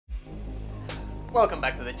Welcome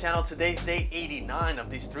back to the channel. Today's day 89 of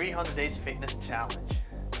this 300 days fitness challenge.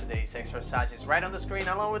 Today's exercise is right on the screen,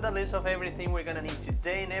 along with a list of everything we're gonna need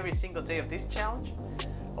today and every single day of this challenge.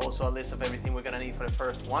 Also a list of everything we're gonna need for the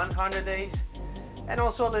first 100 days, and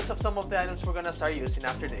also a list of some of the items we're gonna start using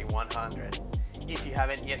after day 100. If you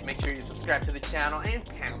haven't yet, make sure you subscribe to the channel and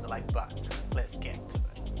pound the like button. Let's get to it.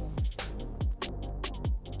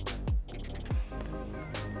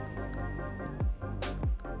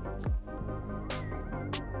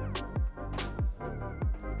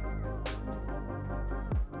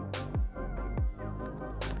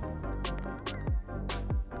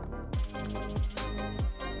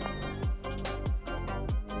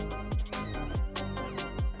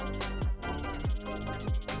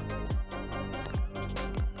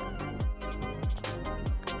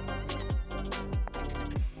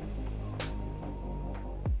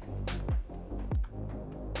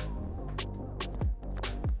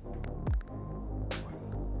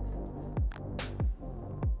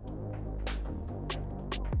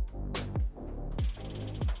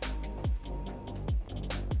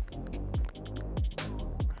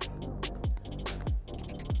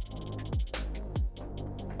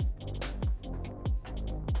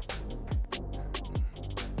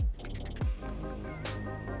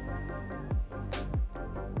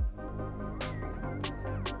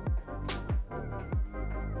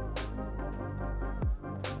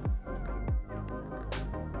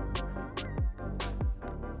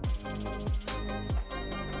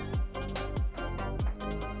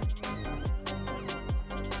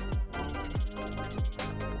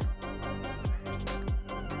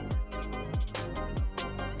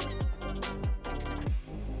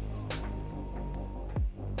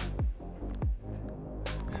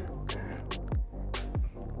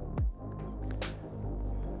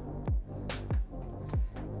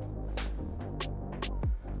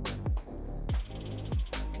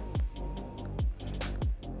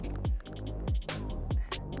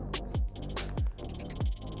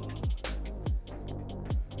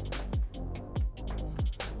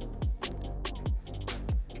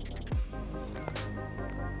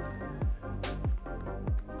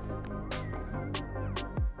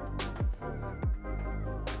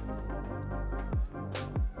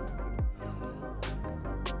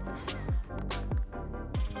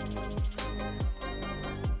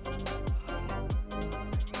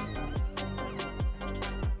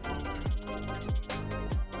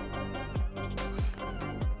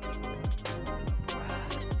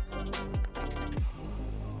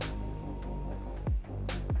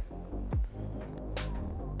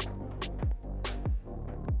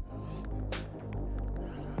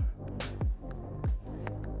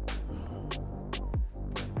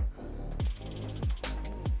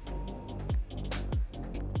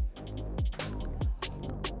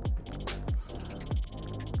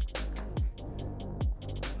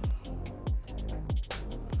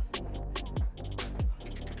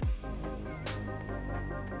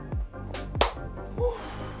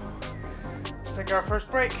 Let's take our first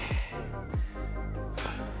break.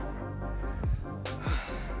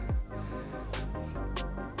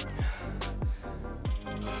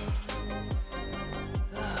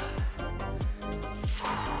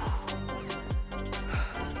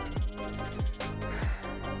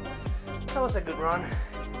 That was a good run.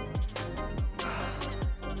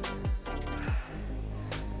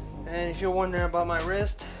 And if you're wondering about my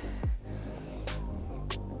wrist,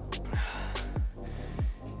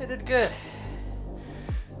 it did good.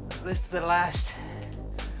 At least the last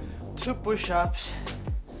 2 push-ups,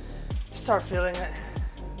 start feeling it.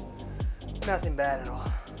 Nothing bad at all.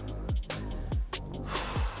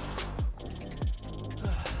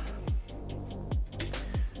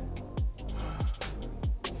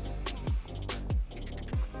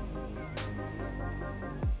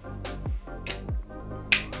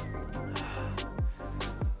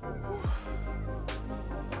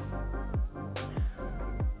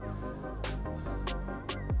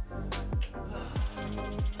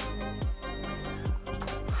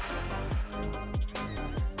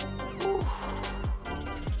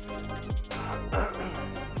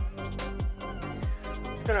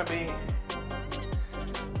 It's gonna be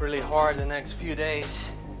really hard the next few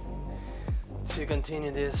days to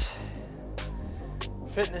continue this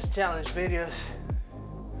fitness challenge videos.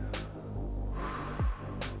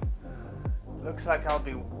 Looks like I'll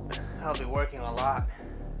be working a lot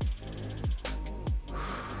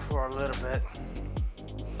for a little bit,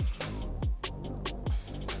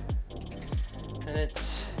 and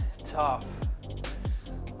it's tough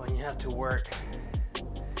when you have to work.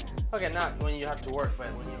 Okay, not when you have to work, but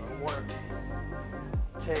when your work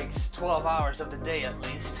takes 12 hours of the day at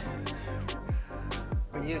least.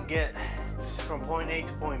 when you get from point A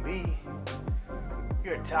to point B,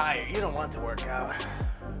 you're tired, you don't want to work out.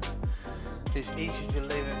 It's easy to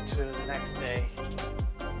leave it to the next day.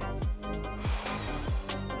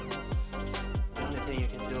 The only thing you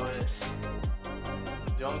can do is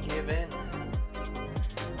don't give in.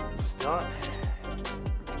 Just don't.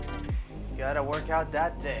 You gotta work out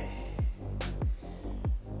that day.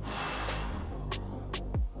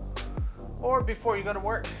 Or before you go to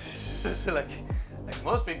work. like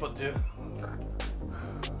most people do.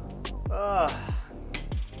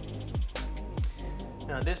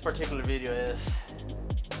 Now this particular video is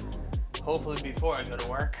hopefully before I go to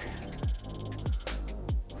work.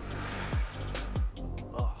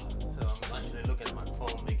 So I'm actually looking at my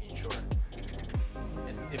phone, making sure.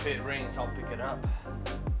 And if it rains, I'll pick it up.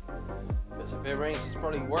 Because if it rains, it's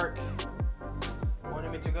probably work.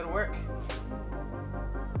 Wanting me to go to work.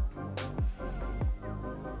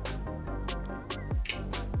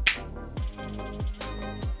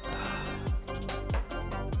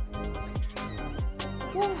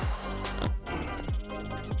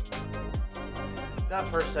 That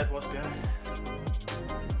first set was good.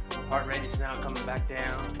 Heart rate is now coming back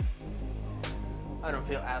down. I don't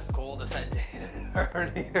feel as cold as I did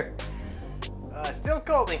earlier. Still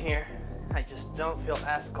cold in here. I just don't feel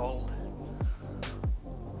as cold.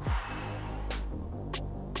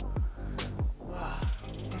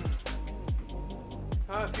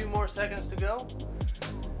 A few more seconds to go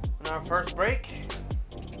on our first break.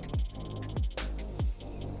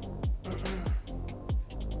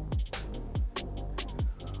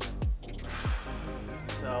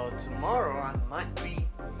 So tomorrow I might be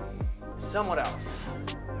somewhat else.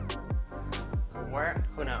 Where?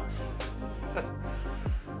 Who knows?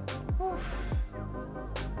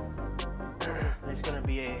 There's gonna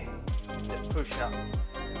be a push-up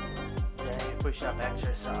day, push-up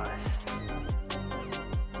exercise.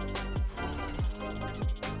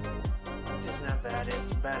 Just not bad.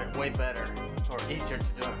 It's better, way better, or easier to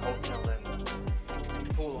do at hotel than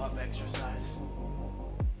pull-up exercise.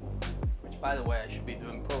 By the way, I should be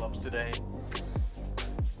doing pull-ups today.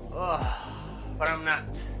 But I'm not.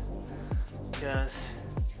 Because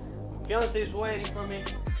my fiance is waiting for me.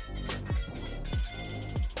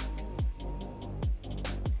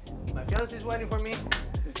 My fiance is waiting for me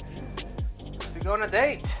to go on a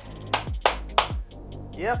date.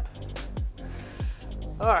 Yep.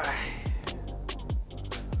 Alright.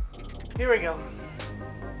 Here we go.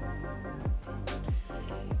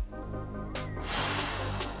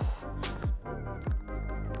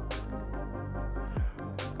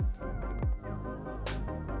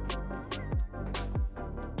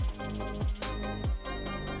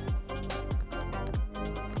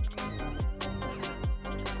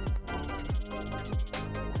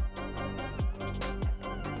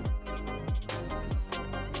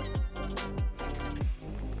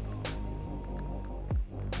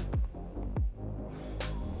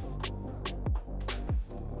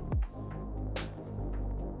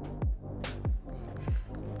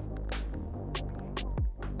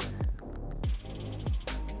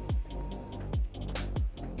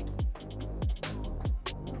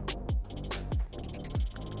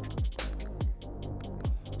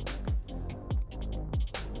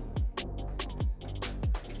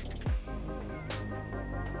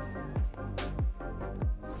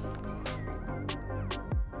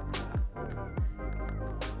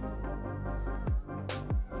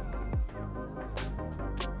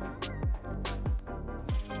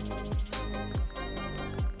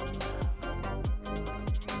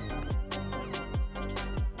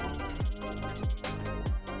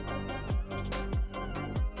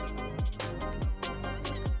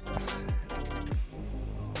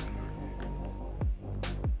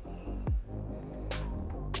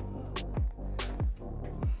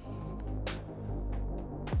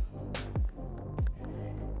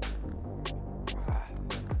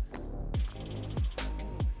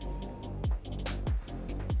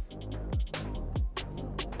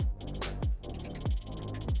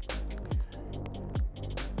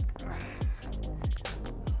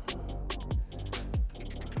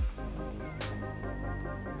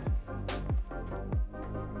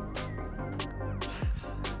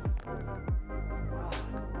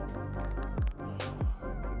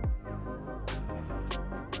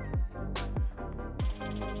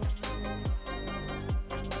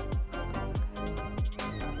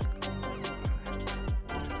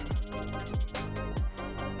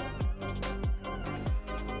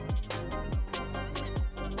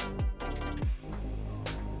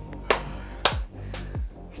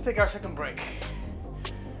 Let's take our second break.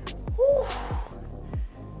 Woo.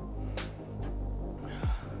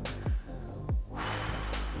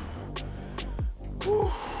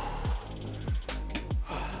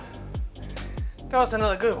 That was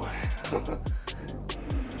another good one.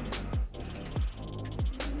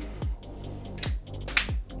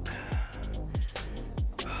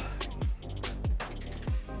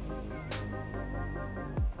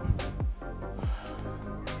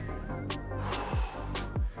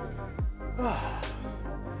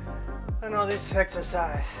 I know this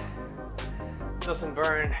exercise doesn't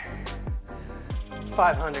burn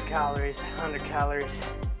 500 calories, 100 calories.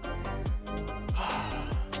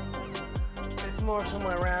 It's more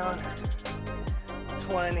somewhere around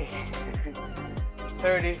 20,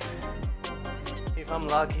 30 if I'm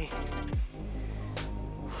lucky.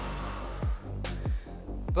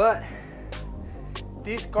 But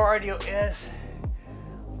this cardio is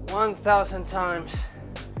 1,000 times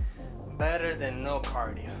better than no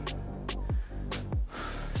cardio.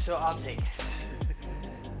 So I'll take it.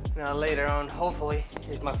 Now later on, hopefully,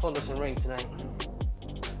 if my phone doesn't ring tonight,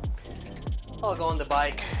 I'll go on the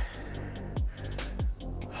bike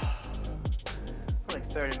for like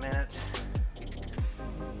 30 minutes.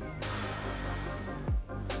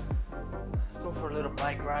 Go for a little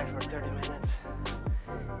bike ride for 30 minutes.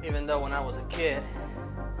 Even though when I was a kid,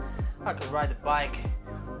 I could ride the bike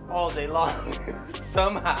all day long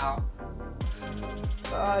somehow.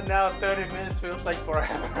 Now 30 minutes feels like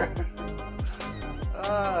forever.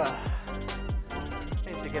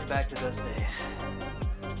 Need to get back to those days.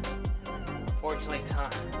 Unfortunately,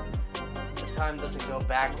 the time doesn't go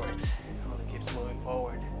backwards. It only keeps moving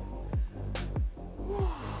forward.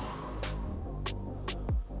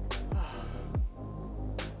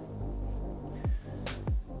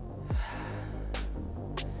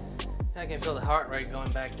 I can feel the heart rate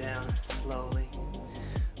going back down slowly.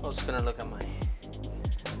 I'm just gonna look at my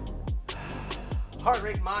heart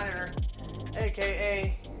rate monitor,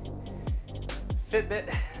 aka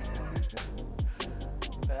Fitbit.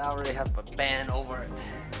 But I already have a band over it.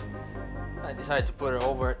 I decided to put it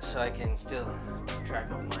over it so I can still keep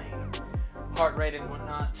track of my heart rate and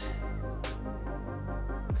whatnot.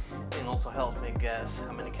 And also helps me guess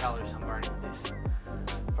how many calories I'm burning with this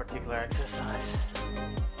particular exercise.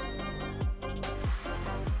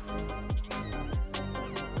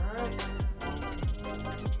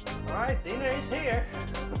 Alright, dinner is here.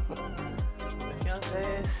 The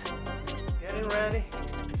fiance is getting ready.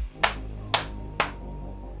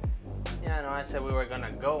 Yeah, I know I said we were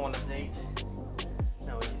gonna go on a date.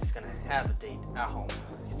 No, we're just gonna have a date at home.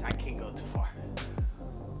 I can't go too far.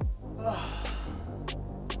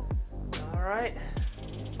 Alright.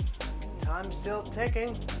 Time's still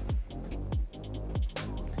ticking.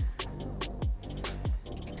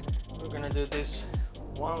 We're gonna do this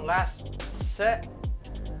one last set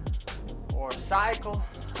or cycle,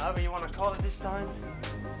 however you want to call it this time,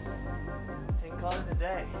 and call it a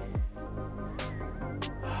day.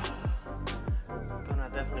 I'm gonna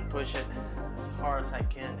definitely push it as hard as I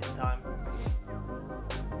can this time.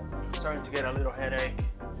 I'm starting to get a little headache,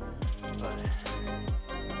 but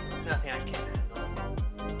nothing I can't handle.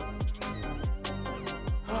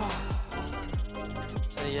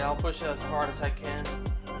 So yeah, I'll push it as hard as I can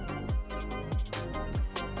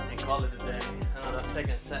and call it a day. I know that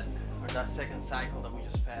second set, or that second cycle that we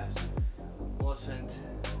just passed, wasn't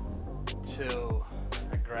too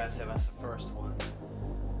aggressive as the first one.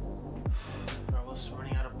 I was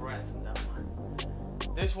running out of breath in that one.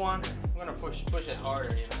 This one, I'm gonna push it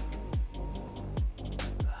harder, you know.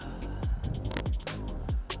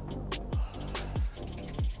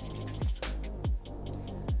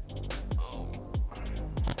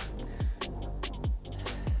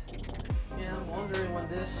 Yeah, I'm wondering when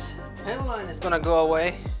this 10 line is gonna go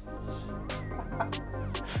away.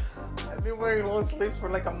 I've been wearing long sleeves for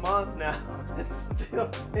like a month now. It's still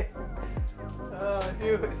there.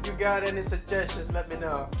 If you got any suggestions, let me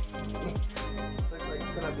know. Looks like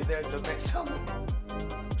it's gonna be there until next summer.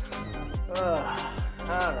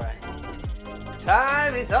 Alright.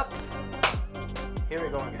 Time is up. Here we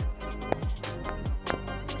go again.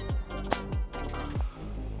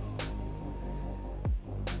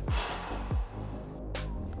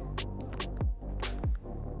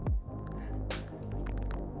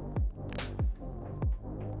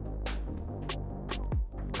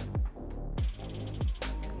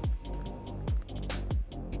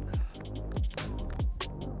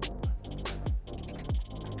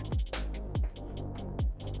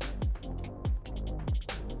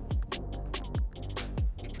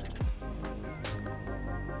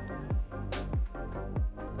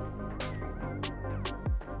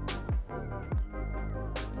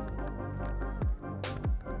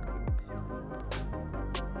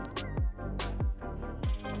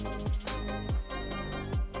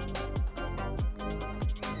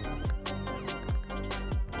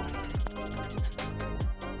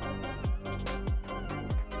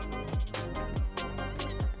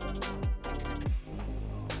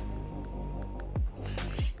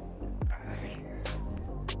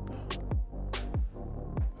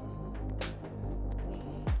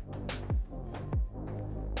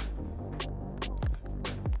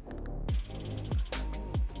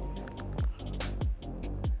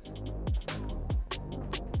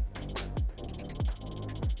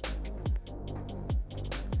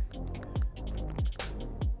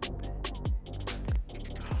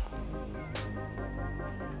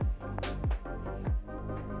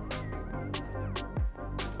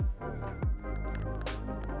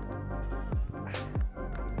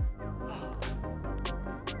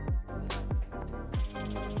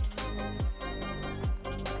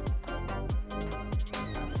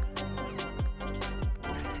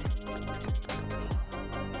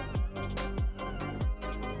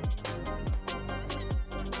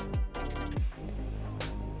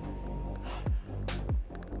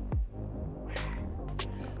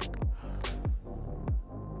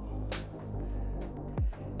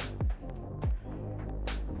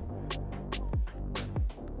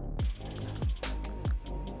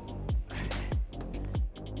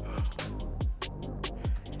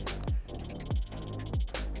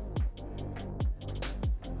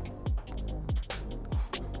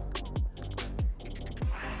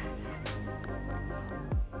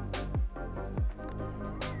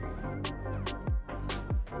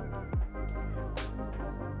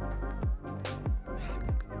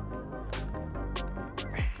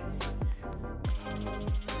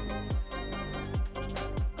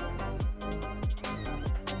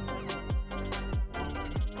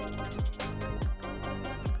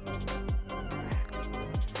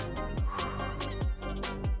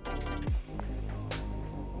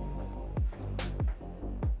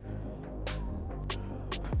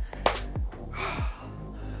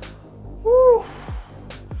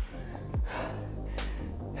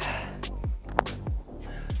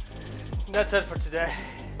 That's it for today.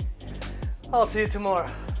 I'll see you tomorrow.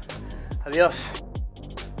 Adios.